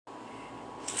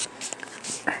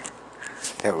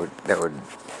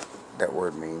that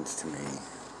word means to me,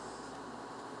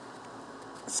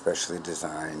 especially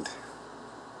designed,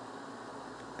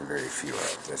 and very few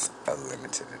of this, a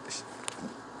limited edition.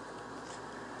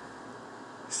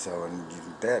 So in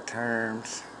that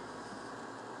terms,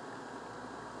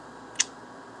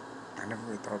 I never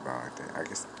really thought about it like that. I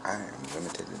guess I am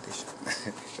limited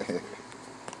edition.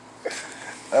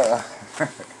 uh,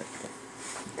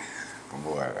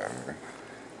 Whatever.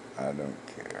 I don't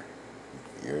care.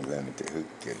 You're limited. Who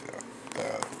gives a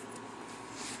fuck?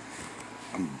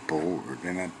 I'm bored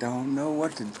and I don't know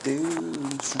what to do.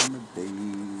 Summer day,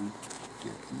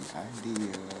 give me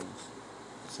ideas.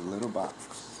 It's a little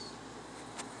box.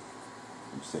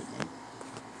 I'm sitting.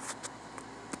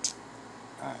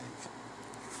 I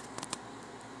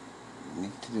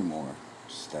need to do more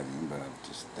studying, but I've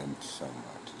just done so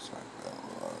much. It's like,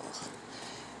 oh.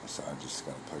 So I just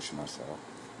gotta push myself,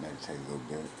 meditate a little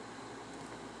bit,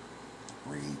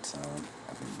 read some.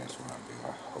 I think that's what I'll do.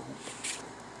 I hope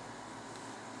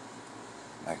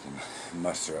I can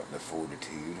muster up the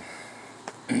fortitude.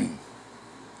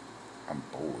 I'm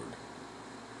bored.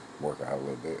 Work out a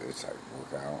little bit. It's like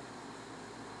work out.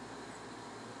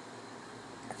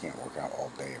 I can't work out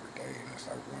all day every day, and it's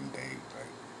like one day, like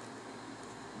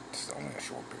it's only a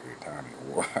short period of time.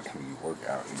 You work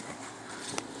out,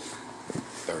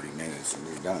 30 minutes and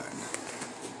you're done.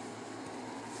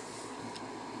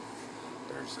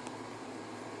 There's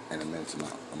an immense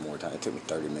amount of more time. It took me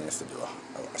 30 minutes to do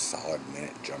a solid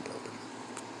minute jump open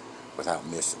without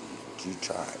missing. You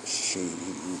try it. Shoot,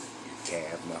 your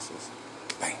calf muscles,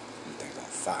 bang, them things on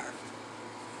fire.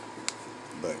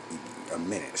 But a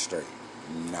minute straight,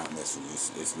 not missing.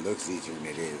 It looks easier than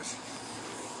it is.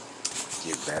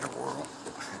 Get better, world.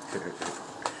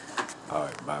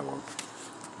 Alright, bye, world.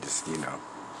 Just,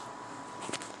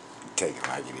 take it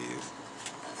like it is.